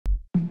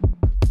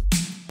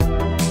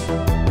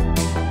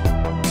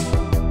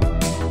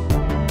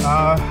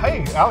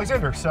Hey,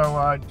 Alexander.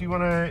 So, do you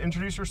want to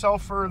introduce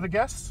yourself for the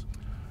guests?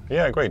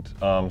 Yeah, great.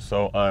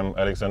 So I'm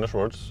Alexander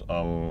Schwartz.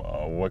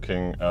 I'm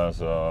working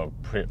as a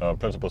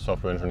principal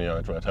software engineer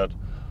at Red Hat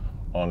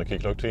on the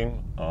Keycloak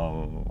team.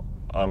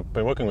 I've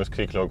been working with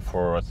Keycloak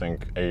for I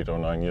think 8 or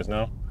 9 years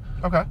now.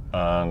 Okay.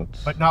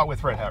 But not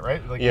with Red Hat,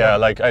 right? Like, yeah,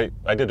 like I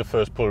did the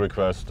first pull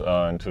request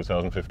in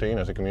 2015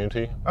 as a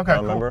community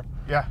member. Cool.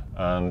 Yeah.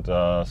 And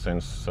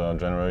since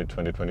January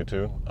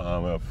 2022,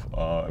 I'm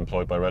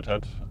employed by Red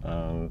Hat,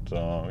 and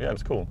yeah,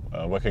 it's cool.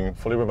 Working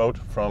fully remote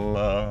from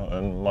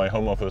in my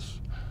home office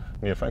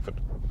near Frankfurt.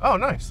 Oh,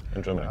 nice.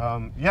 In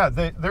Germany. Yeah,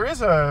 there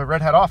is a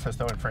Red Hat office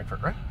though in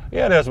Frankfurt, right?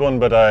 Yeah, there's one,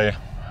 but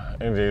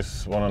in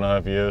these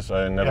 1.5 years,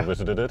 I never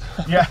visited it.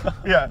 Yeah.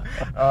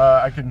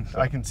 I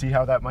can see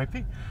how that might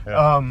be.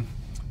 Yeah.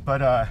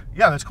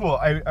 Yeah, that's cool.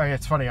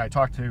 It's funny. I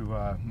talked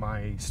to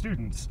my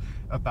students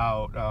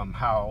about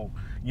how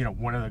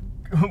one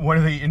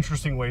of the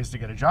interesting ways to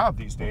get a job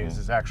these days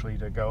is actually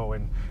to go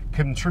and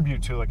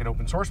contribute to like an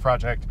open source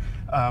project,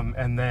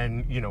 and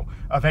then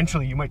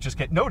eventually you might just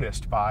get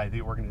noticed by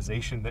the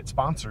organization that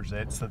sponsors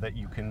it, so that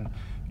you can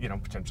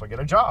potentially get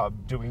a job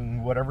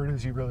doing whatever it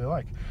is you really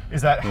like.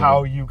 Is that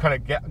how you kind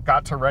of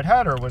got to Red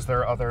Hat, or was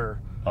there other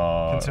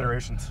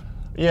considerations?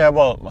 Yeah,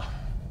 well,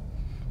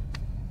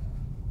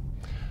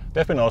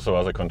 there's been also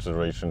other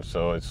considerations.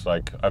 So it's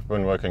like I've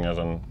been working as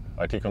an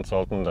IT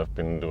consultant. I've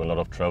been doing a lot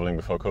of traveling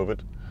before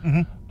COVID.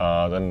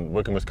 Then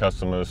working with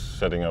customers,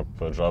 setting up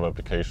Java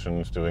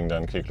applications, doing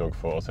then Keycloak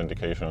for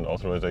authentication and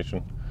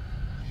authorization.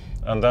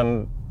 And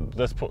then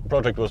this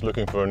project was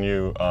looking for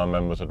new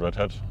members at Red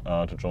Hat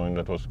to join.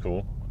 That was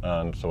cool,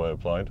 and so I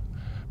applied.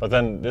 But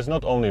then there's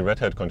not only Red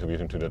Hat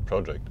contributing to that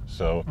project.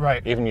 So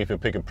even if you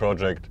pick a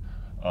project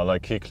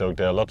like Keycloak,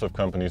 there are lots of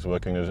companies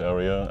working in this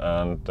area,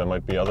 and there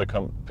might be other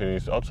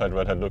companies outside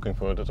Red Hat looking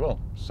for it as well.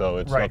 So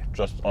it's not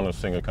just on a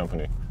single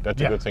company.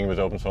 That's a good thing with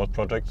open source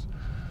projects.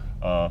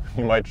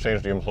 You might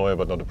change the employer,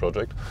 but not the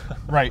project.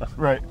 Right.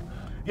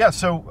 Yeah,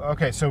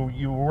 so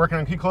you were working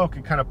on Keycloak,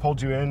 it kind of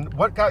pulled you in.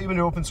 What got you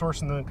into open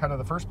source in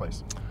the first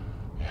place?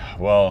 Yeah,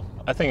 well,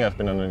 I think I've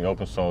been in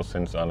open source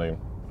since I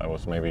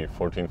was maybe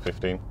 14,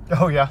 15.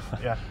 Oh, yeah.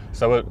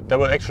 So there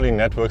were actually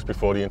networks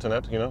before the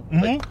internet, I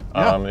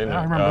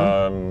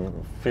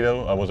remember.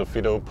 Fido, I was a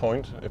Fido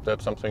point, if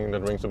that's something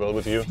that rings a bell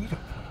with you. Fido?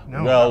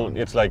 No. Well,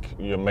 it's like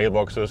your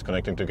mailboxes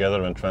connecting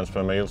together and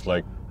transfer mails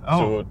like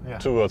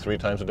two or three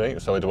times a day.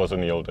 So it was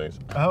in the old days.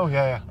 Oh,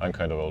 yeah. I'm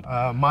kind of old.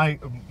 My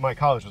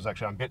college was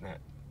actually on BitNet.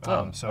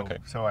 Okay.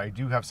 So I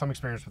do have some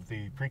experience with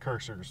the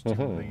precursors to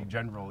the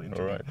general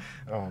internet.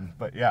 Right.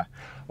 But yeah.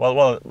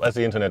 Well, as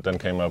the internet then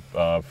came up,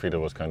 Fido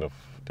was kind of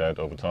dead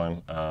over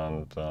time,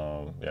 and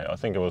I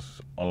think it was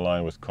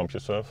online with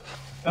CompuServe.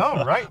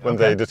 Oh, right. When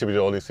they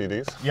distributed all these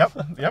CDs.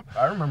 Yep.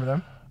 I remember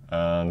them.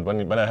 And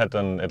when I had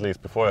done, at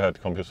least before I had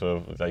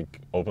CompuServe,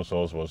 like open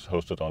source was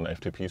hosted on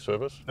FTP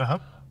servers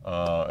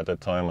at that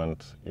time,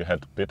 and you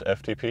had bit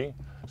FTP,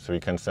 so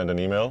you can send an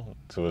email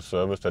to a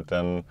service that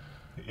then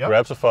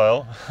grabs a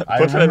file,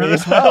 puts it in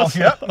the email.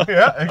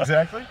 Yeah,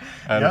 exactly.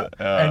 And,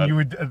 and you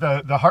would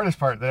the hardest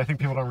part that I think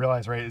people don't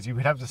realize, right, is you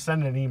would have to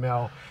send an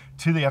email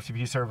to the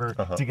FTP server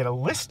to get a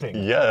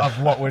listing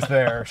of what was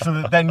there, so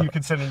that then you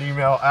could send an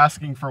email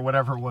asking for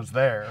whatever was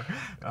there.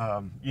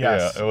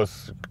 Yeah, it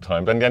was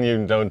time. And then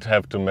you don't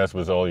have to mess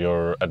with all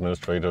your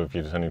administrative if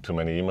you're sending too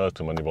many emails,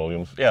 too many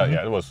volumes. Yeah,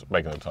 it was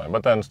back in the time.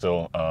 But then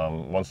still,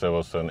 once there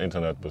was an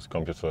internet with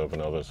CompuServe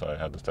and others, I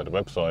had to start a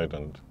website,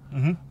 and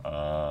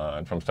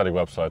from static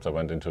websites I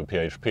went into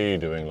PHP,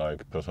 doing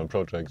like personal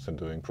projects and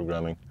doing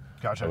programming.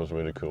 Gotcha. That was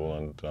really cool.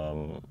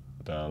 And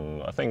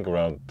then I think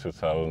around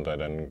 2000 I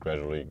then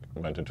gradually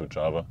went into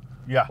Java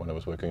when I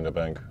was working in the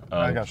bank.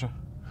 I gotcha.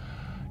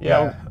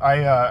 Yeah,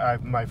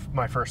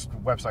 my first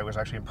website was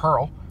actually in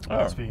Perl,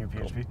 speaking of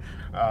PHP.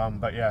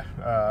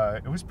 Cool.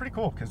 It was pretty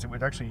cool because it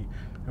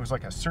was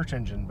like a search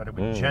engine, but it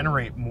would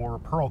generate more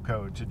Perl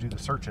code to do the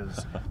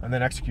searches and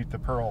then execute the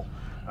Perl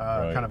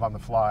kind of on the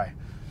fly,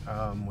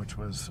 which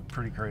was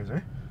pretty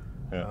crazy.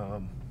 Yeah.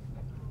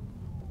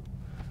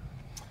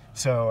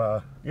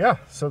 So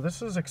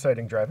this is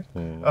exciting driving.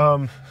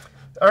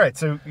 All right,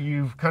 so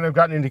you've kind of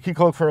gotten into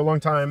Keycloak for a long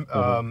time,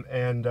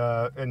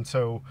 and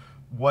so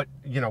what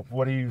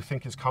do you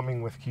think is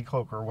coming with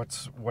Keycloak, or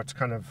what's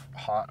kind of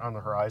hot on the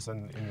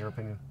horizon in your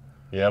opinion?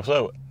 Yeah,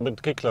 so with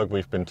Keycloak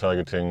we've been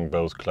targeting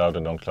both cloud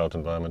and non-cloud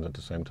environment at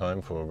the same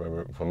time for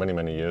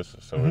many years.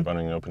 So we're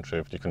running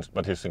OpenShift. You can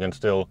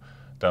still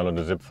download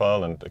the zip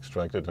file and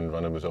extract it and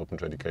run it with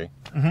OpenJDK,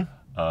 and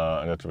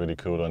that's really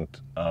cool. And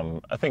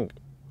I think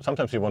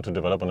sometimes you want to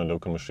develop on a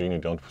local machine, you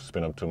don't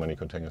spin up too many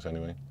containers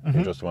anyway.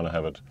 You just want to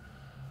have it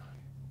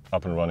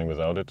up and running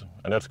without it,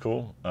 and that's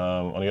cool.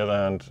 On the other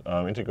hand,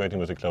 integrating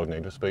with the cloud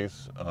native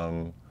space,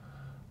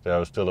 there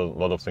are still a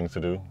lot of things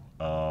to do.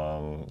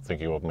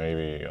 Thinking of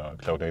maybe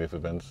cloud native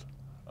events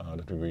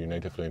that we really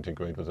natively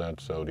integrate with that,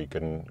 so they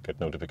can get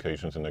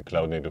notifications in a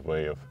cloud native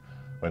way of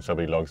when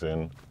somebody logs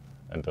in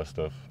and does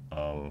stuff.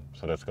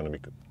 So that's going to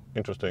be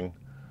interesting.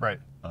 Right.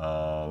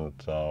 And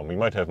we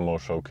might have more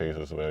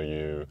showcases where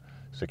you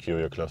secure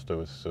your cluster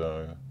with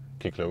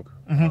Keycloak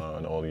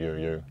and all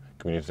your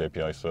community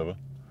API server.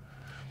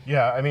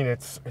 Yeah, I mean,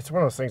 it's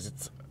one of those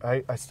things.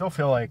 I still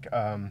feel like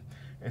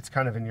it's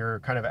kind of in your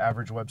kind of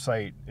average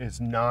website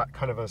is not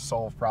kind of a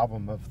solved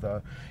problem of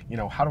the,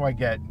 how do I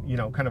get,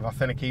 kind of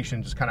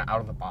authentication just kind of out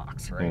of the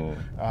box, right?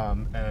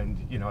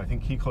 And, I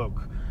think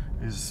Keycloak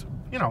is,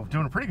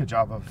 doing a pretty good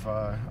job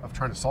of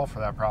trying to solve for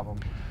that problem.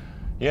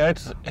 Yeah,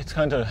 it's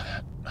kind of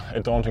a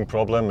daunting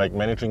problem, like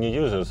managing your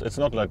users. It's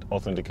not like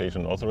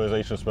authentication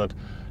authorizations, but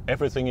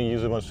everything a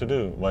user wants to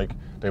do. Like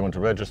they want to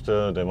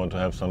register, they want to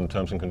have some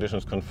terms and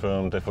conditions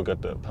confirmed, they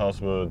forget their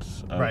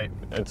passwords. Right.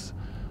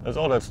 It's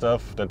all that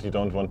stuff that you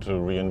don't want to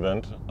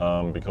reinvent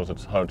because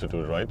it's hard to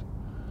do it right.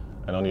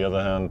 And on the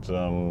other hand,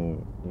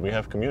 we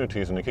have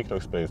communities in the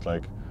Keycloak space,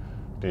 like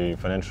the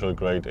financial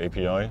grade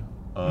API,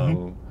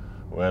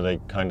 where they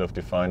kind of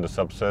define the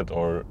subset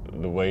or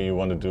the way you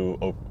want to do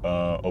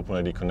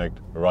OpenID Connect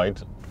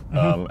right,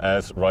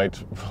 as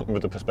right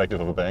with the perspective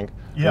of a bank,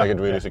 to make it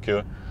really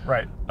secure.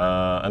 Right.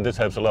 And this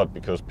helps a lot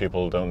because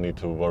people don't need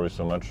to worry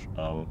so much.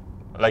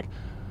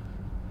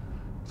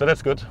 So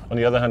that's good. On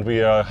the other hand,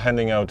 we are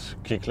handing out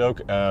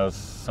Keycloak as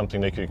something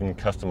that you can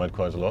customize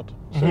quite a lot.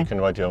 So you can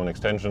write your own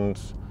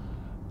extensions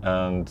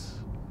and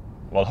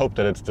hope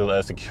that it's still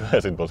as secure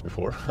as it was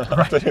before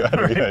after you add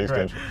the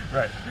extension.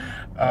 Right.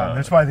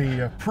 That's why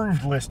the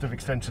approved list of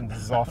extensions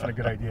is often a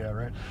good idea,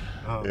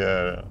 right?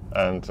 Yeah,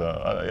 and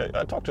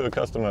I talked to a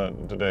customer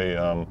today.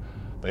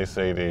 They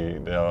say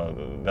there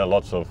are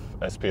lots of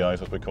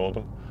SPIs, as we call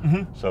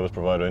them, service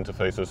provider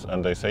interfaces,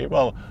 and they say,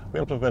 well, we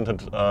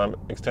implemented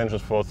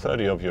extensions for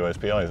 30 of your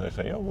SPIs. I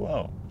say, oh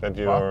wow, that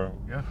you're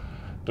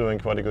doing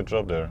quite a good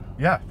job there.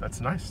 Yeah, that's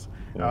nice.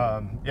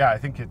 I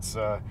think it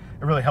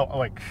really helps.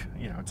 Like,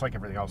 it's like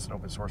everything else in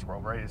open source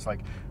world, right? It's like,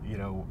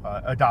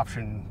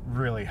 adoption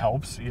really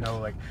helps.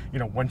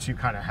 Once you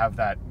kind of have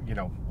that,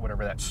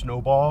 whatever that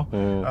snowball,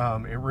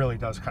 it really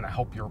does kind of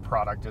help your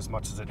product as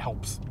much as it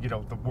helps,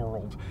 the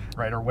world,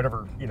 right? Or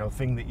whatever,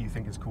 thing that you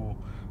think is cool.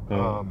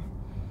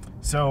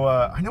 So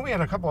I know we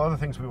had a couple other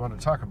things we wanted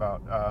to talk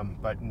about,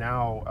 but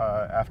now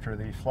after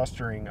the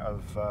flustering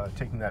of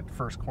taking that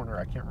first corner,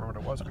 I can't remember what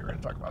it was we were going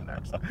to talk about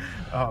next.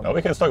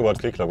 We can talk about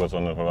Keycloak, what's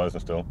on the horizon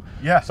still.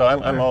 Yeah. So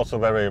I'm also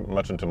very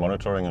much into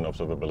monitoring and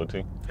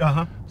observability.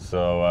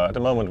 So at the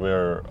moment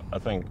I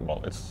think,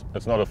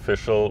 it's not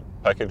official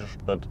package,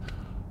 but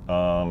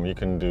you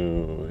can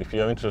do, if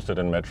you're interested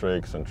in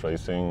metrics and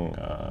tracing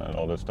and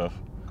all that stuff,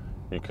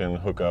 you can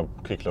hook up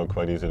Keycloak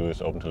quite easily with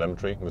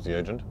OpenTelemetry with the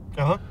agent.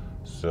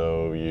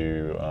 So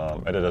you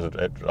add it as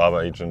a Java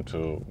agent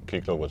to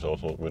Keycloak, which is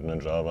also written in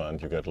Java, and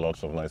you get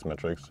lots of nice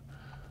metrics,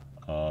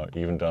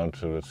 even down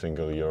to the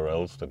single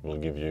URLs that will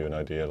give you an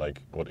idea,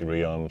 like what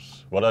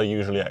are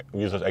usually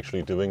users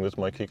actually doing with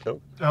my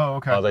Keycloak? Oh,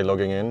 okay. Are they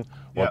logging in?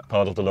 What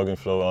part of the login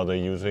flow are they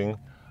using?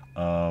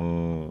 Are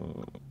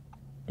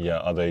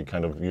they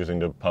kind of using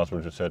the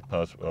password reset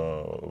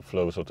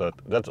flow? So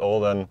that's all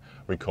then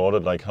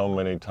recorded, like how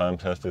many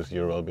times has this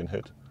URL been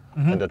hit?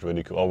 And that's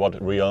really cool. Or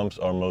what rearms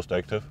are most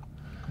active.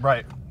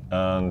 Right.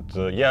 And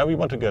we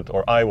want to get,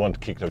 or I want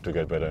Keycloak to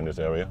get better in this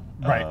area.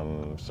 Right.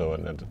 And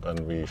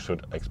we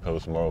should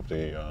expose more of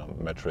the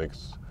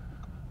metrics,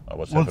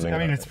 what's Well, happening. I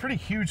mean, it's pretty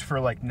huge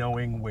for like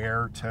knowing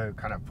where to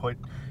kind of put,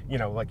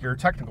 like your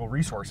technical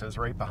resources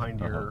right behind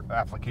your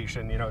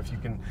application.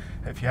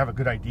 If you have a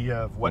good idea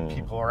of what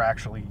people are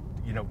actually,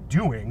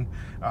 doing,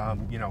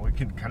 it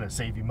can kind of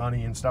save you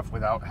money and stuff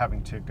without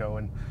having to go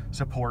and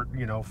support,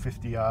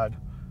 50 odd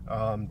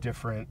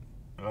different,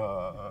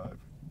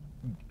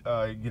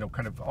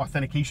 kind of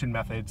authentication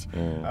methods,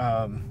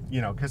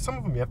 because some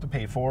of them you have to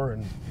pay for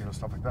and,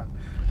 stuff like that.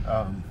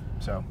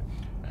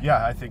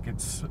 I think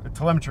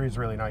telemetry is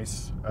really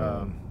nice,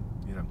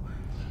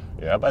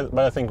 Yeah, but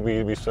I think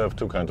we serve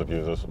two kinds of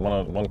users.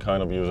 One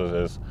kind of users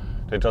is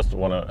they just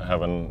want to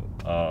have an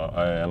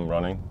IAM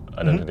running,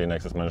 identity and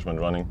access management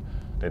running.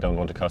 They don't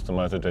want to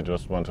customize it, they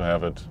just want to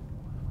have it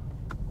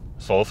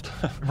solved.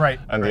 Right.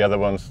 And the other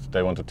ones,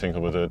 they want to tinker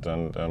with it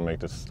and make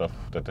this stuff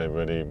that they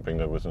really bring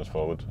their business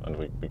forward. And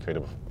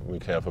we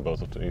care for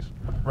both of these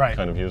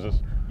kind of users.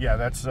 Yeah,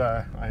 that's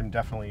I'm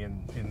definitely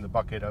in the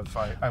bucket of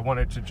I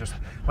wanted to just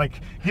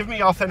like give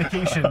me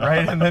authentication,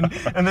 right? And then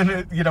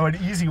an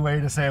easy way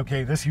to say,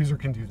 okay, this user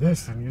can do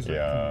this and user can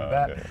do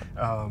that.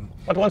 Yeah.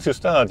 But once you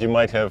start, you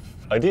might have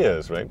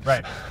ideas, right?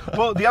 Right.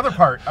 Well, the other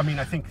part, I mean,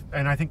 I think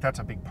that's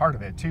a big part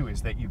of it too,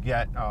 is that you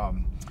get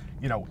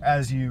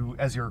as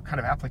your kind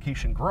of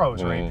application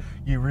grows, right,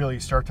 you really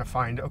start to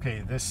find,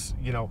 okay, this,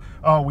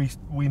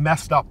 we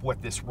messed up what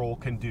this role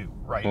can do,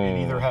 right?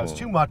 It either has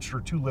too much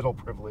or too little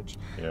privilege.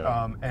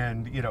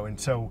 And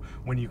so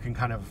when you can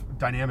kind of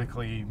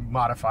dynamically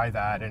modify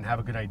that and have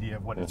a good idea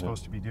of what it's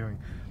supposed to be doing,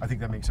 I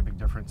think that makes a big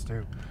difference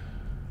too.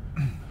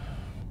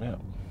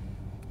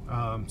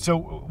 So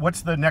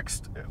what's the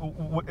next,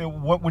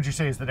 what would you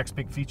say is the next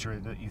big feature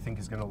that you think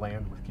is going to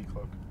land with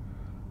Keycloak?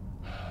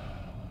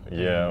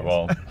 Yeah,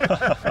 well,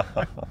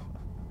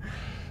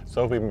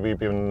 So we've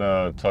been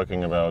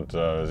talking about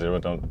zero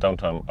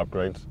downtime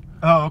upgrades.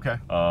 Oh, okay.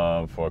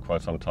 For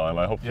quite some time.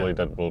 Hopefully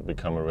that will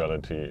become a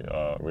reality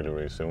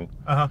really soon.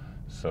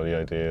 So the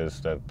idea is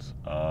that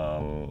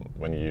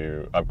when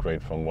you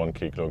upgrade from one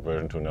Keycloak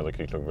version to another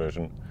Keycloak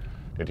version,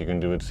 that you can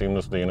do it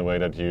seamlessly in a way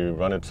that you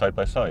run it side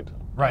by side.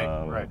 Right,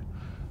 right.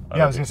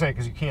 Yeah, I was going to say,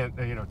 because you can't,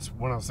 it's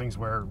one of those things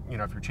where,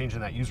 if you're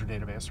changing that user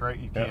database, right,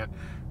 you can't,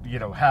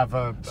 have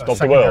a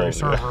secondary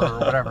server or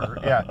whatever.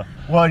 Yeah.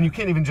 Well, and you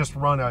can't even just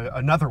run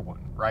another one,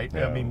 right?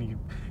 Yeah. I mean,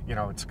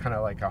 it's kind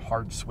of like a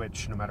hard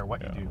switch no matter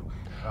what you do.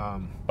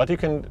 But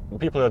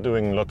people are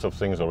doing lots of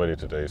things already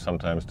today,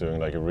 sometimes doing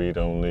like a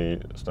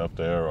read-only stuff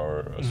there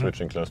or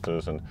switching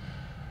clusters. And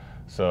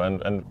so,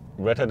 and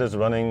Red Hat is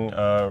running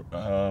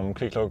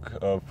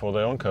Keycloak for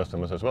their own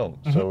customers as well.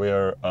 So we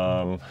are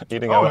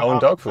eating our own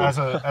dog food. As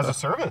a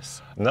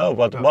service? No,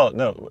 but, well,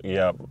 no,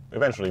 yeah,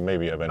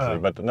 maybe eventually.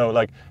 But no,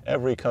 like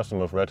every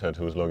customer of Red Hat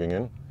who's logging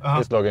in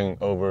is logging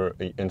over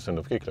an instance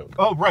of Keycloak.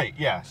 Oh, right,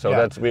 yeah. So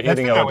we're eating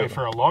been that way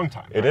for a long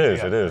time. It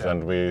is,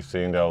 and we're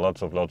seeing there are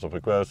lots of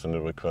requests, and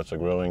the requests are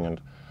growing, and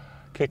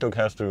Keycloak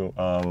has to,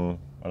 I don't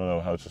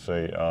know how to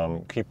say,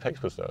 keep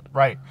pace with that.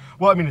 Right.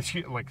 Well, I mean,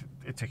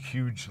 it's a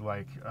huge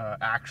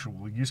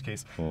actual use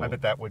case. I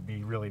bet that would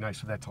be really nice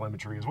for that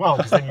telemetry as well,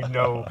 because then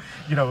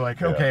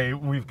okay,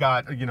 we've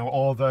got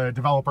all the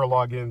developer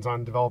logins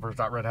on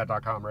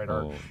developers.redhat.com, right,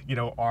 or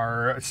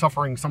are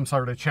suffering some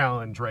sort of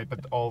challenge, right,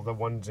 but all the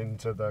ones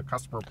into the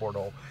customer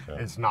portal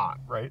is not,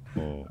 right.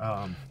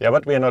 Yeah,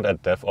 but we are not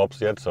at DevOps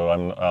yet,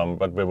 so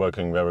but we're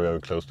working very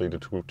closely. The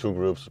two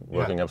groups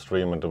working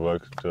upstream and the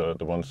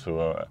ones who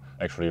are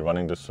actually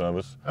running this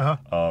service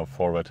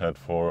for Red Hat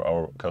for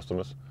our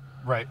customers.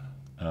 Right.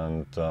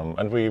 And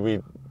we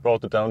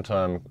brought the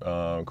downtime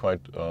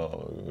quite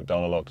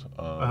down a lot,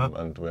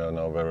 and we are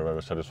now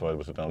very satisfied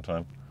with the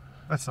downtime.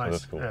 That's nice. So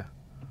that's cool.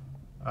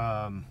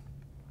 Yeah.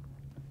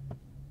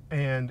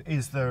 And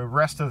is the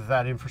rest of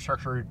that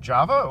infrastructure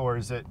Java, or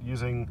is it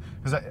using?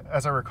 Because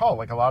as I recall,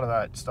 like a lot of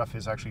that stuff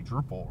is actually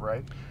Drupal,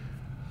 right?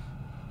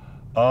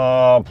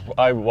 I'm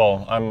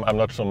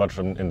not so much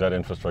in that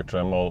infrastructure.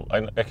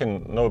 I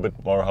can know a bit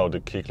more how the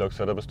Keycloak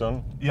setup is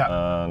done.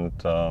 Yeah. And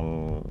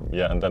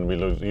then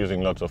we're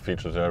using lots of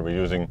features there. We're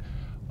using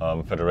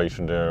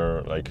federation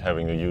there, like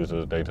having a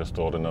user data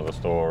stored in another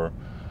store.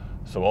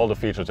 So all the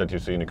features that you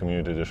see in the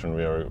community edition,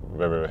 we are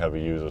very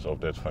heavy users of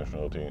that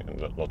functionality in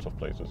lots of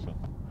places. So.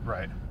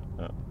 Right.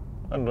 Yeah.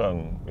 And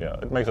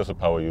it makes us a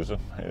power user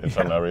in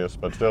some areas,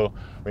 but still,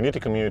 we need the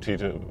community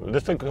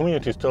the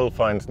community still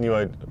finds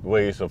new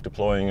ways of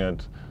deploying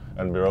it,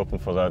 and we're open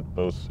for that,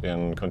 both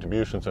in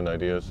contributions and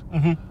ideas.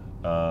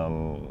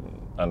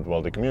 And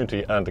well, the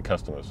community and the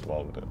customers.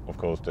 Well, of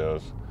course,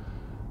 there's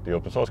the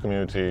open source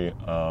community,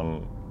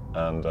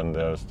 and then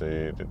there's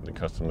the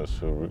customers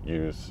who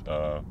use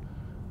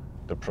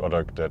the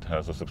product that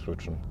has a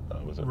subscription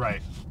with it.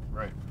 Right,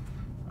 right.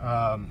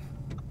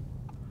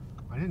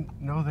 I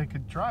didn't know they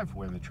could drive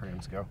where the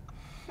trams go.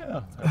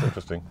 Yeah, that's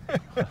interesting.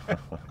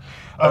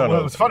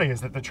 What's funny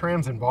is that the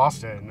trams in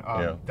Boston,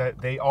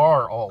 that they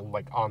are all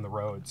like on the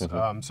roads.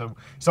 So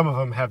some of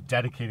them have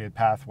dedicated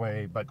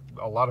pathway, but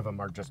a lot of them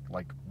are just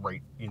like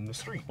right in the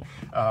street.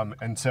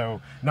 And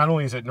so not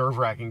only is it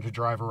nerve-wracking to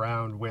drive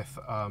around with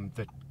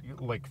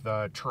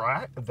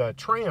the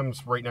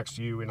trams right next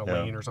to you in a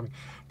lane or something,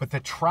 but the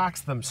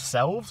tracks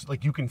themselves,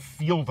 like you can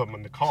feel them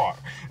in the car,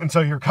 and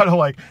so you're kind of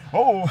like,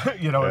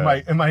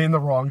 am I in the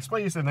wrong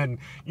space? And then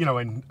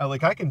and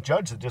like I can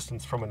judge the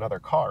distance from another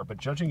car, but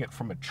judging it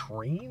from a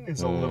train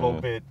is a little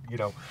bit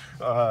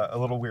a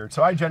little weird.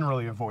 So I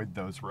generally avoid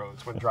those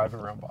roads when driving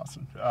around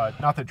Boston.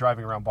 Not that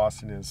driving around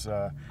Boston is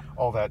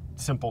all that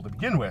simple to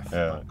begin with.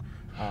 Yeah.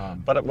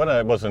 But when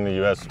I was in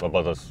the US,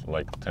 about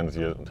like 10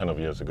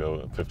 years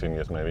ago, 15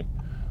 years maybe,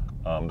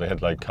 they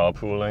had like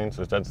carpool lanes.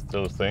 Is that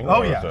still a thing?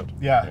 Oh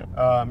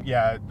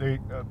yeah.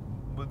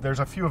 There's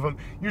a few of them.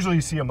 Usually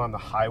you see them on the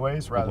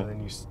highways rather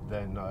than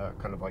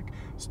kind of like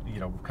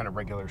kind of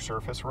regular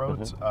surface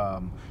roads.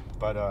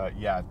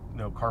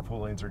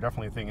 Carpool lanes are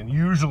definitely a thing, and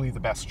usually the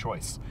best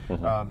choice.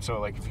 So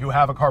like if you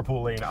have a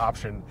carpool lane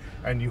option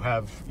and you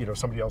have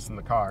somebody else in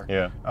the car,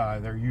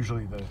 they're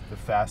usually the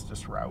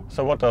fastest route.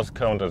 So what does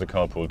count as a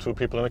carpool? 2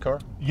 people in a car?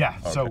 Yeah.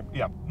 Okay. So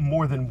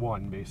more than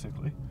one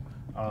basically.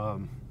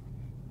 And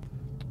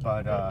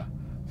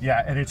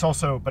it's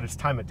also it's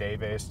time of day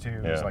based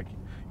too. It's like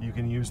you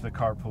can use the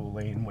carpool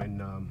lane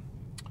when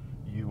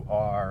you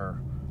are,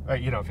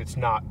 if it's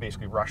not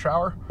basically rush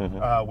hour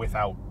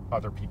without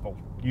other people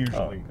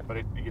usually.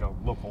 But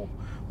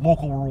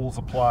local rules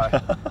apply.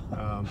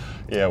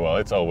 Well,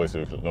 it's always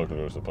local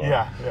rules apply.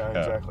 Yeah,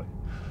 exactly.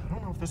 I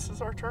don't know if this is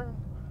our turn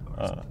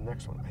or is it the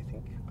next one. I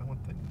think I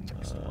want the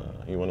next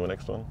one. You want the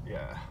next one?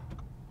 Yeah.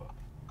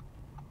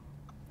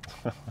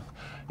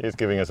 He's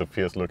giving us a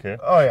fierce look here.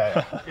 Oh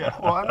yeah.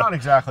 Well, I'm not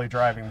exactly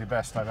driving the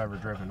best I've ever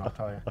driven, I'll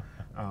tell you.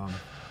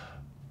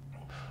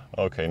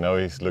 Okay, now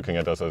he's looking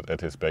at us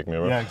at his back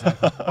mirror. Yeah,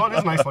 exactly. Well, it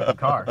is a nice looking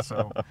car,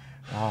 so.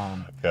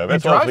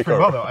 It drives pretty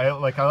well though. I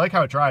like how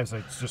it drives.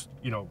 It's just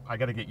I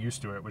got to get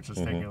used to it, which is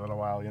taking a little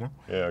while, Yeah.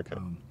 Okay.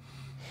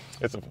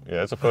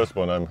 it's the first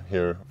one I'm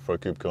here for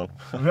KubeCon.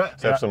 Yeah,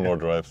 So I have some more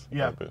drives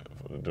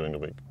during the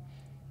week.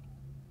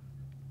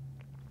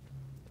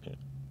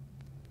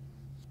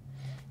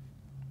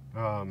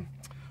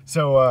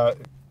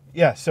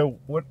 So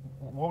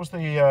what was the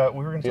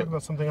we were going to talk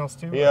about something else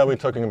too? Yeah, we're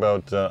talking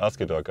about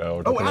AsciiDoc,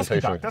 our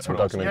documentation. AsciiDoc, that's what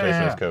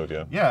documentation as code.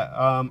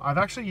 I've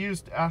actually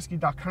used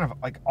AsciiDoc kind of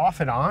like off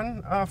and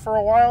on for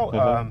a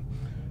while.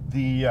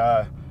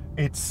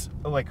 It's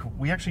like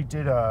we actually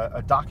did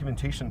a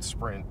documentation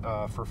sprint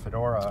for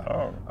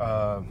Fedora.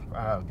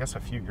 I guess a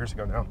few years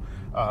ago now.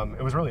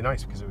 It was really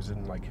nice because it was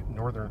in like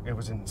it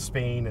was in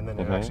Spain, and then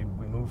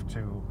we moved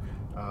to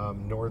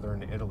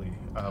northern Italy,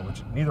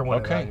 which neither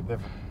one of I have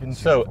ever been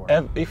to before.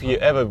 So if you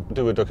ever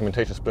do a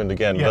documentation sprint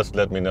again, just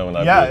let me know and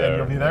I'll be there. And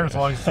you'll be there as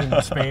long as it's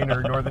in Spain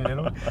or northern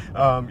Italy.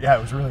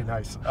 It was really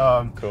nice.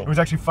 Cool. It was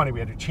actually funny. We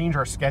had to change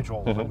our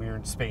schedule when we were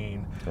in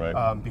Spain,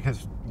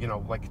 because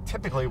like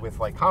typically with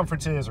like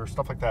conferences or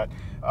stuff like that,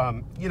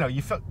 you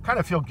kind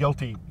of feel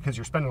guilty because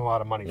you're spending a lot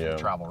of money for the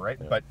travel, right?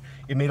 Yeah. But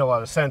it made a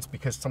lot of sense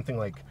because something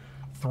like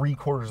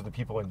 3/4 of the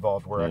people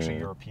involved were actually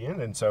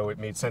European, and so it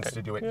made sense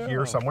to do it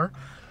here somewhere.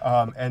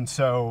 And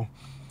so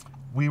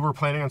we were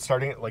planning on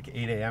starting at like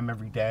 8 a.m.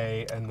 every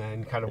day and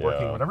then kind of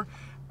working whatever.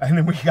 And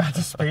then we got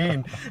to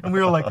Spain and we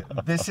were like,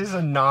 this is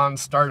a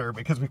non-starter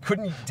because we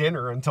couldn't eat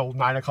dinner until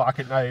 9 o'clock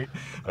at night.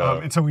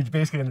 And so we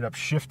basically ended up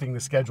shifting the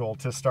schedule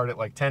to start at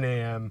like 10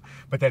 a.m.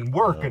 but then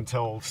work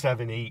until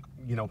 7, 8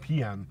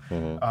 p.m.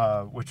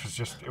 Which was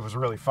just, it was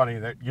really funny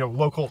that,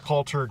 local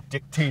culture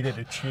dictated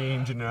a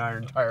change in our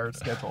entire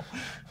schedule.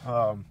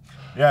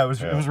 It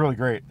was really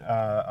great.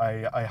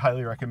 I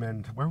highly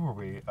recommend, where were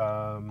we?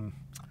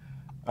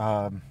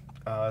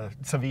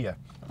 Sevilla.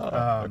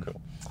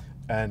 Cool.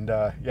 And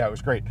it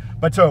was great.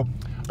 But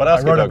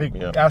I wrote a big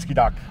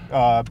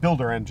AsciiDoc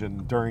builder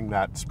engine during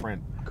that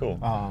sprint. Cool.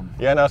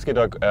 And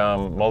AsciiDoc,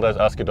 there's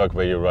AsciiDoc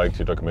where you write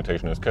your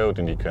documentation as code,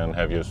 and you can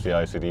have your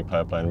CI/CD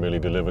pipeline really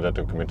deliver that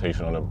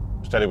documentation on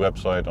a static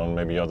website, on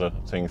maybe other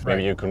things.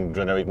 Maybe you can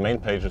generate main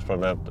pages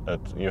from that.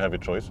 You have your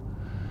choice.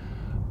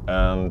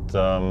 And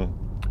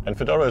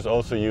Fedora is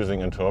also using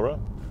Antora.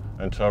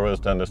 Antora is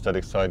then the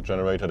static site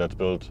generator that's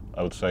built,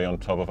 I would say, on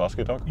top of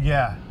AsciiDoc.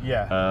 Yeah.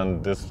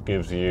 And this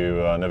gives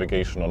you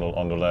navigation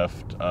on the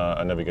left,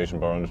 a navigation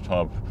bar on the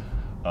top.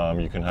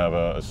 You can have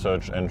a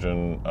search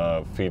engine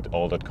feed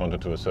all that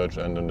content to a search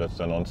engine that's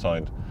then on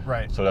site.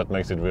 Right. So that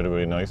makes it really,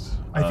 really nice.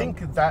 I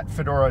think that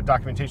Fedora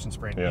documentation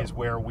sprint is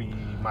where we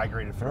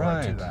migrated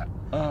Fedora to that.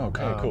 Oh,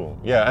 okay, cool.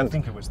 Yeah, and I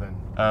think it was then.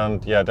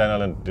 And Dan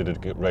Allen did a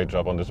great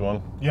job on this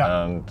one.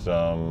 Yeah. And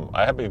I'm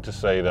happy to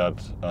say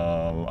that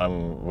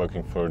I'm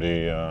working for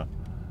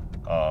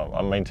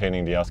I'm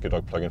maintaining the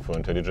AsciiDoc plugin for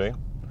IntelliJ.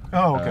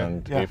 Oh, okay.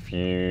 And if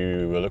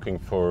you were looking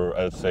for,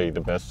 I'd say,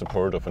 the best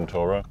support of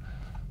Antora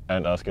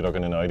and AsciiDoc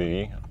in an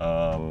IDE,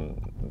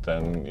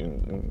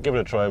 then give it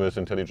a try with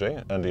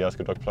IntelliJ and the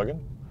AsciiDoc plugin.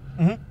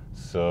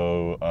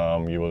 So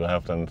you will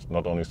have then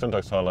not only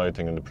syntax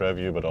highlighting in the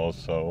preview, but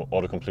also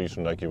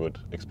auto-completion like you would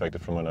expect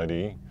it from an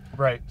IDE.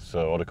 Right.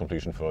 So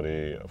auto-completion for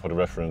the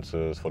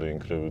references, for the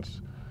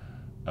includes.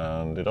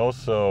 And it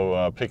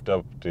also picked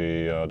up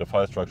the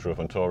file structure of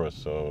Antora,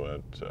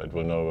 so it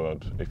will know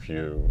that if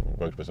you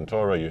worked with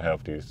Antora, you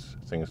have these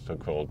things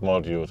called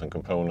modules and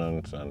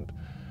components and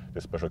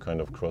this special kind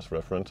of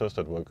cross-references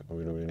that work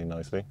really, really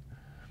nicely.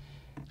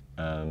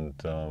 And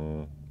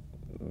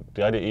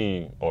the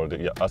IDE, or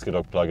the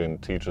AsciiDoc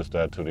plugin, teaches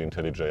that to the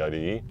IntelliJ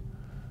IDE.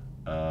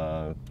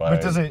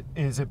 But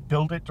is it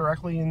build it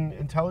directly in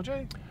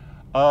IntelliJ?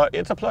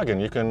 It's a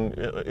plugin.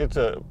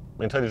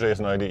 IntelliJ is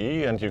an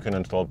IDE, and you can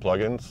install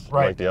plugins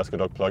like the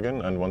AsciiDoc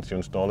plugin. And once you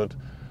install it,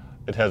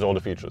 it has all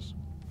the features.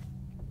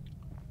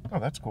 Oh,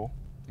 that's cool.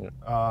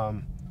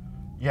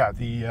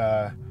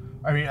 Yeah.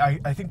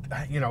 I think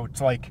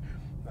it's like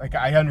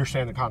I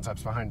understand the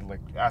concepts behind like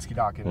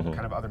AsciiDoc and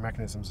kind of other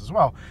mechanisms as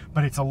well,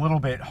 but it's a little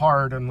bit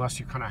hard unless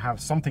you kind of have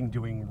something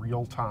doing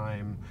real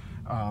time,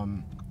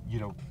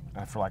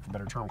 for lack of a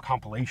better term,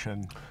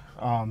 compilation,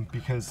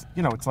 because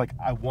it's like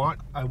I want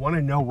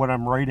to know what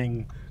I'm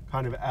writing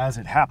kind of as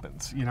it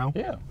happens,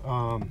 Yeah.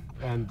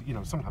 And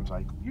sometimes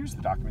I use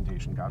the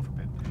documentation, God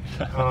forbid.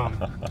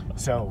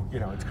 So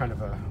it's kind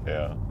of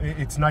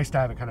it's nice to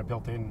have it kind of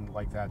built in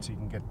like that, so you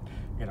can get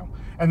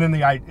And then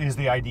is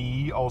the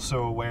IDE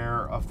also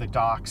aware of the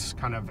docs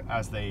kind of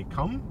as they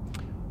come?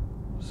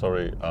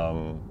 Sorry.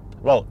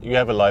 Well, you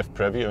have a live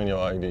preview in your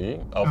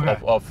IDE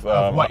of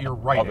what you're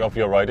writing. Of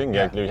your writing.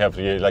 Yeah. You have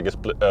like a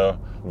split,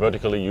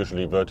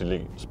 usually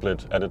vertically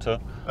split editor.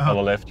 On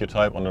the left you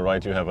type, on the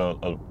right you have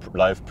a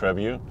live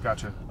preview.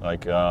 Gotcha.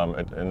 Like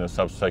in a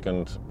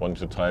sub-second, once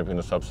you type in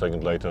a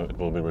sub-second later, it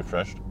will be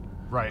refreshed.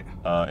 Right.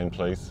 In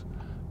place.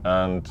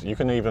 And you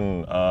can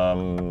even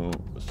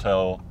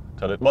tell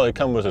it, well, it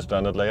comes with a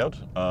standard layout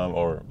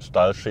or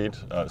style sheet,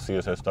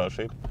 CSS style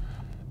sheet.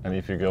 And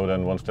if you go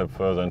then one step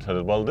further and tell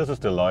it, well, this is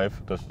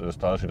the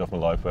style sheet of my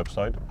live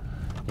website,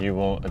 it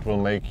will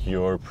make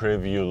your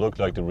preview look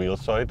like the real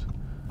site.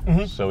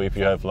 So if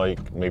you have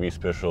like maybe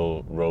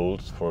special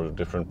roles for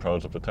different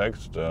parts of the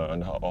text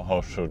and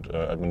how should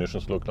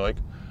admonitions look like,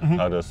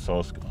 how does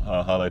source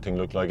highlighting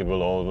look like, it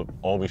will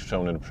all be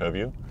shown in the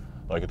preview,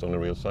 like it's on the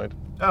real site.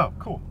 Oh,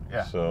 cool.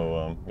 Yeah.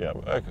 So yeah,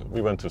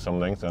 we went to some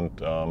lengths, and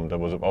there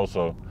was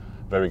also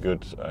very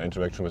good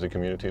interaction with the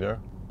community there.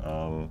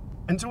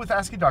 And so with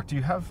AsciiDoc, do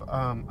you have,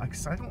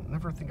 because I don't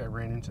never think I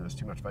ran into this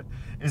too much, but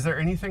is there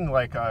anything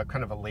like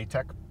kind of a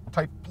LaTeX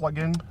type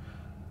plugin?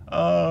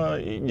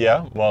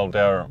 Yeah, well,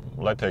 there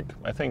LaTeX,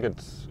 I think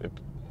it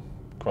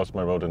crossed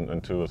my road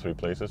in 2 or 3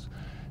 places.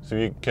 So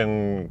you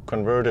can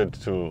convert it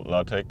to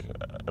LaTeX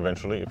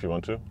eventually if you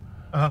want to.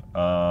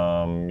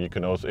 You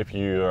can also, if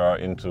you are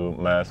into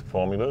math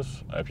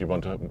formulas, if you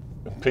want to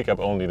pick up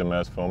only the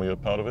math formula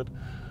part of it,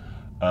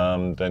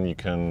 then you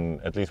can,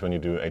 at least when you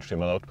do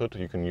HTML output,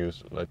 you can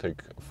use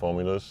LaTeX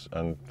formulas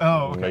and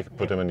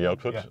put them in the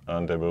output,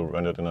 and they will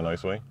render it in a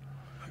nice way.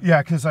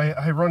 Yeah, because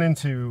I run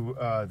into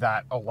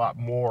that a lot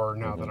more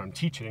now that I'm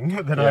teaching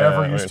than I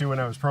ever used to when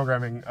I was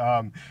programming.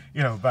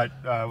 You know, but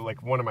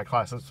like one of my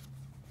classes,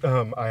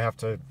 I have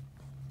to,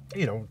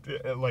 you know,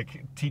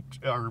 like teach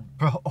or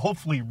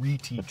hopefully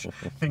reteach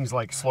things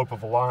like slope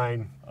of a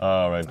line.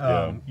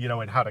 You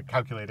know, and how to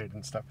calculate it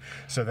and stuff,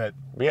 so that.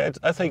 Yeah,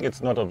 I think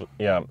it's not a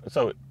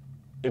So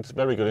it's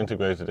very good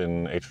integrated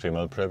in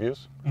HTML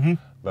previews.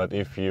 But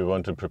if you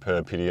want to prepare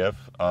a PDF,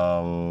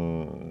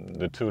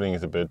 the tooling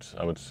is a bit,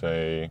 I would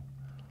say,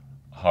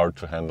 hard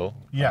to handle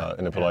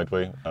in a polite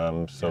way.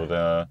 So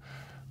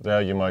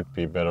there you might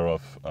be better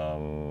off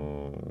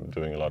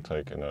doing a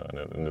LaTeX in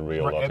a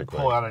real LaTeX way.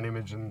 Pull out an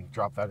image and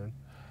drop that in.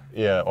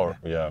 Yeah,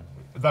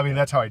 I mean,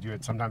 that's how I do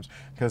it sometimes,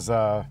 because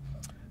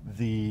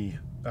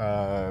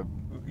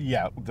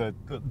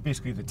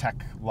basically the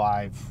tech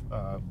live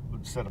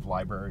set of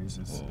libraries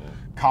is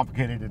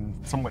complicated and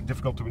somewhat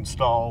difficult to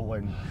install,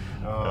 and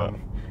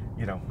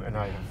you know, and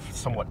I have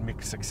somewhat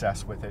mixed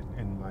success with it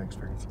in my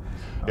experience.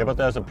 Yeah, but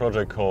there's a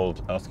project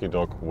called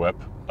AsciiDoc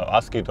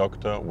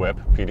Asciidoctor Web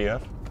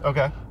PDF.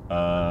 Okay.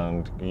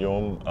 And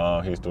Guillaume,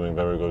 he's doing a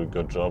very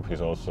good job.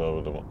 He's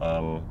also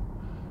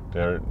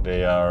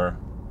they are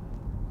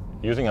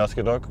using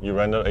AsciiDoc. You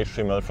render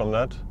HTML from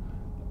that,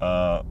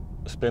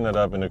 spin it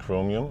up in a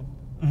Chromium,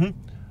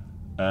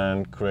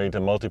 and create a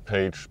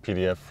multi-page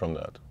PDF from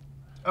that.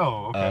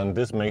 Oh, okay. And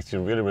this makes you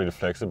really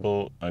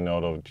flexible. I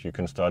know that you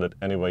can start it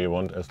any way you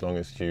want, as long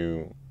as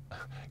you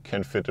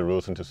can fit the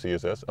rules into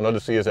CSS. I'm not a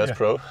CSS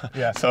pro,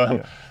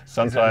 so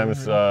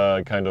sometimes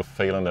I kind of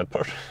fail on that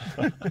part.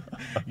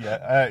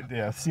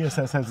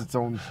 CSS has its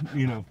own,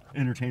 you know,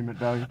 entertainment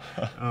value.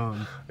 I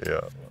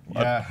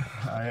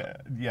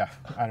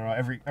don't know.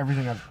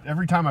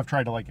 Every time I've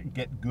tried to like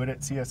get good at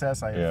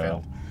CSS, I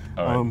have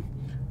failed.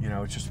 You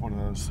know, it's just one of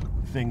those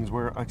things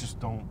where I just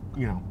don't,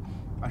 you know,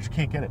 I just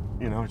can't get it.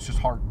 You know, it's just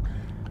hard.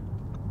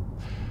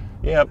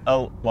 Yeah,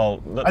 I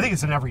think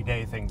it's an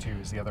everyday thing too,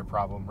 is the other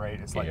problem, right?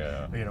 It's like,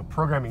 you know,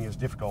 programming is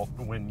difficult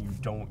when you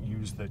don't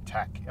use the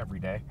tech every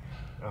day.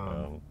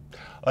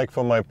 Like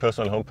for my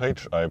personal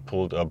homepage, I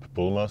pulled up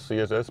Bulma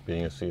CSS,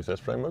 being a CSS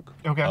framework.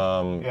 Okay.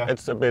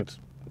 It's a bit,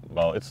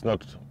 it's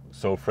not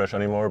so fresh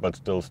anymore, but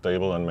still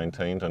stable and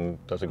maintained and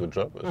does a good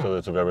job. So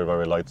it's a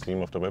very light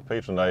theme of the web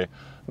page, and I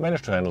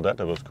managed to handle that.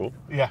 That was cool.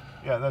 Yeah,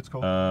 that's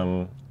cool.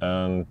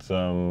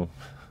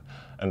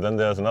 And then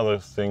there's another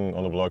thing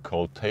on the blog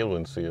called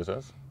Tailwind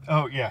CSS.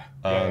 Oh yeah.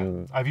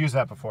 I've used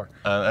that before.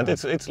 And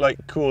it's like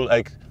cool.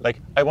 Like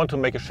I want to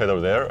make a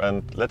shadow there,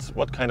 and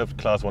what kind of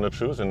class want to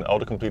choose, and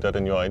autocomplete that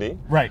in your ID.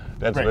 Right.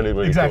 That's really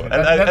cool. Exactly.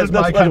 And that is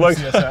my kind of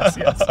CSS.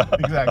 Yes,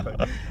 exactly.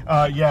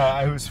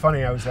 It was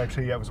funny. I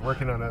was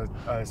working on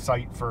a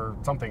site for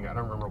something, I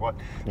don't remember what,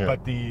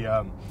 but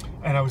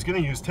and I was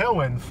going to use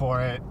Tailwind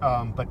for it,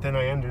 but then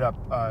I ended up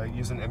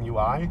using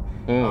MUI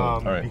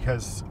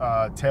because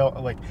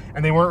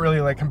and they weren't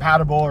really like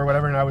compatible or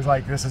whatever, and I was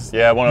like, this is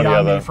one or the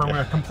other from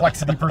a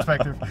complexity perspective.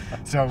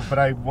 So, but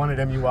I wanted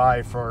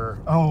MUI for,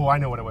 I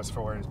know what it was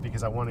for, is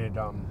because I wanted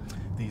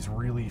these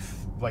really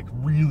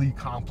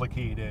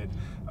complicated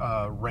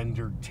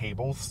rendered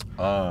tables,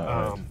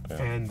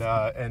 and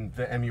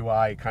the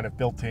MUI kind of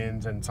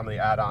built-ins and some of the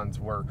add-ons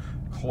were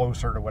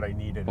closer to what I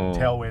needed. And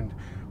Tailwind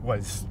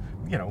was,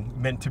 you know,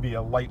 meant to be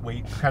a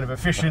lightweight, kind of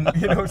efficient,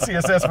 you know,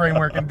 CSS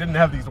framework, and didn't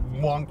have these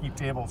wonky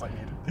tables I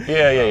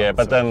needed.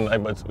 But then,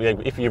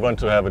 if you want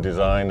to have a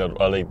design or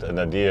an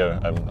idea,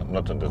 I'm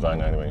not a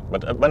designer anyway.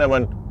 But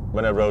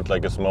when I wrote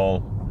like a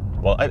small,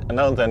 I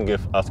now and then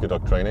give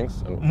AsciiDoc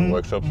trainings and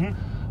workshops,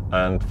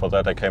 and for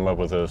that I came up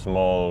with a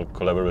small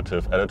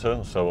collaborative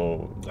editor.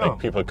 So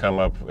people come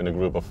up in a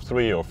group of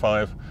 3 or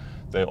 5.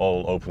 They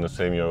all open the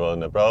same URL in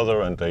their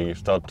browser and they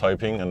start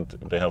typing, and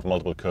they have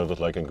multiple cursors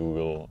like in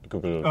Google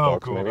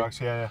Docs, maybe.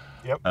 Docs,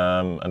 Yep.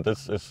 And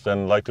this is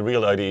then like the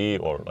real IDE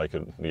or like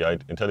the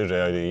IntelliJ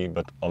IDE,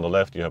 but on the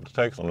left you have the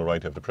text, on the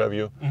right you have the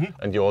preview,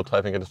 and you're all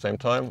typing at the same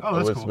time. Oh,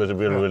 that's cool. With a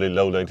really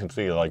low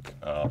latency, like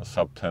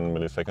sub 10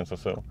 milliseconds or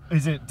so.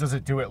 Does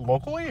it do it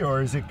locally,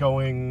 or is it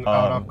going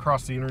out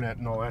across the internet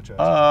and all that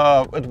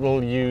jazz? It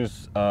will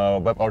use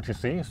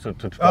WebRTC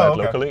to try it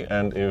locally,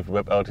 and if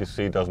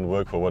WebRTC doesn't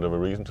work for whatever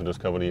reason to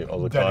discover the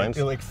other clients,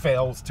 it like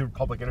fails to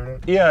public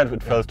internet. Yeah,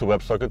 it fails to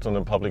WebSockets on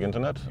the public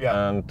internet.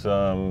 Yeah. And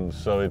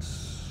so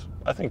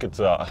I think it's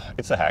a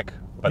hack,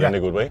 but in a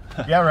good way.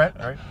 Yeah,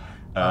 right.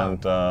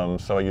 And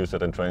so I use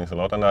that in trainings a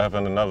lot, and I have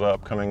another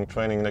upcoming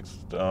training the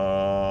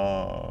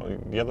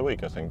other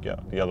week, I think. Yeah,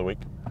 the other week.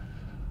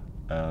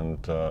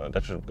 And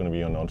that's going to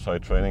be an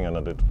on-site training, and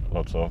I did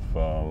lots of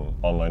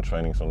online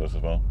trainings on this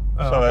as well.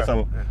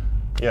 I'm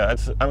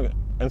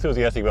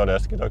enthusiastic about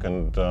AsciiDoc,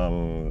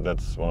 and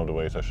that's one of the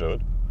ways I show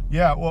it.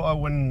 Yeah, well,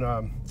 when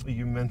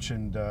you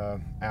mentioned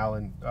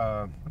Alan,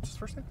 what's his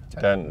first name?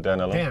 Ted?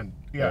 Dan Allen. Dan,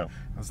 yeah.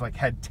 I was like,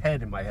 had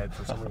Ted in my head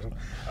for some reason.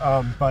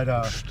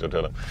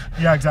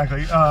 Yeah,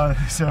 exactly.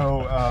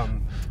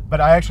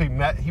 But I actually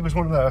met, he was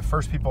one of the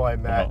first people I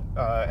met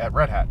at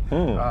Red Hat.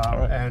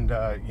 And,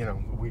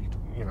 we,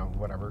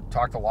 whatever,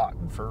 talked a lot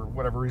for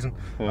whatever reason.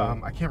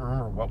 I can't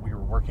remember what we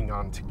were working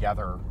on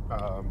together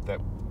that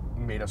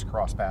made us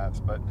cross paths,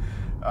 but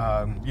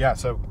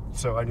so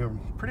I knew him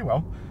pretty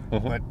well.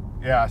 But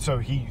yeah, so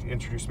he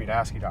introduced me to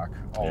AsciiDoc.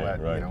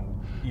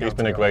 He's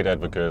been a great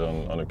advocate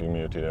on the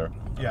community there.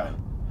 Yeah.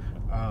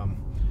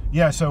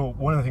 So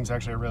one of the things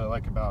actually I really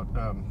like about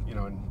and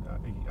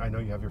I know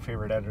you have your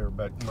favorite editor,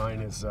 but mine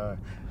is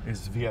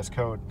VS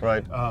Code.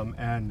 Right.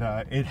 And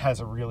it has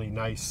a really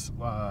nice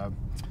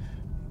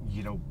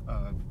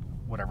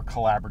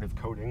collaborative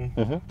coding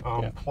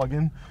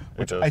plugin,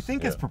 which I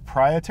think is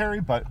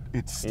proprietary, but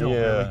it's still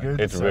really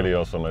good. It's really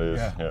awesome. It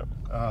is.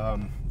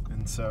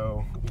 And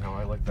so,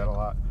 I like that a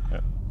lot. Yeah.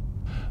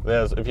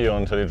 If you're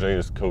on IntelliJ,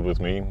 it's Code with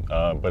me,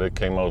 but it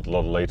came out a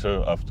lot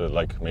later, after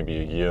like maybe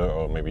a year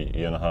or maybe a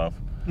year and a half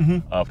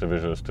after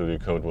Visual Studio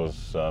Code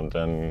was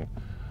then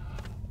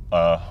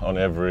on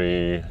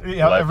every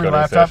live coding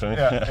laptop session.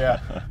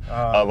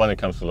 When it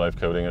comes to live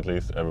coding, at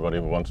least, everybody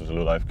who wanted to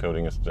do live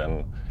coding is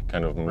then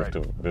kind of moved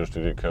to Visual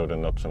Studio Code,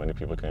 and not so many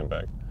people came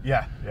back.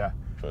 Yeah.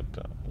 But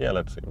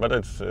let's see. But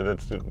it's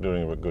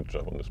doing a good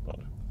job on this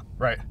part.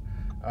 Right.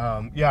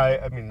 I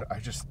mean,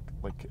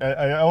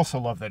 I also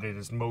love that it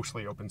is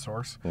mostly open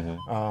source,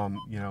 and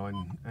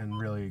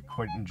really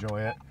quite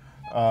enjoy it.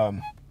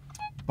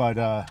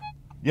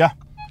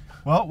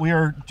 Well, we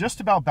are just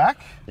about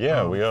back.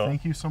 Yeah, we are.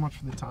 Thank you so much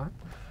for the time.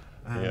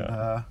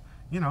 And,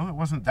 it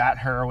wasn't that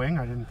harrowing,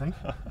 I didn't think.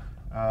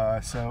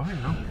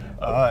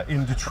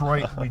 In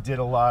Detroit, we did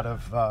a lot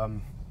of,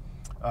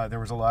 there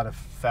was a lot of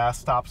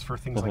fast stops for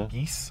things like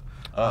geese.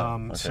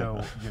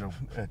 So,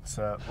 it's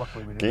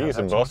luckily we didn't geese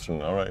in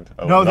Boston, all right.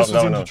 No, this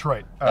was in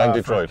Detroit. In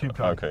Detroit, for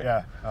KubeCon. okay.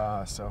 Yeah,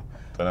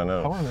 then I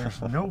know. However,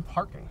 there's no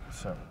parking,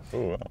 so.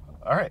 Ooh, wow.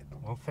 All right,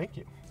 well, thank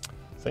you.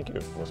 Thank you,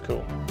 it was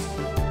cool.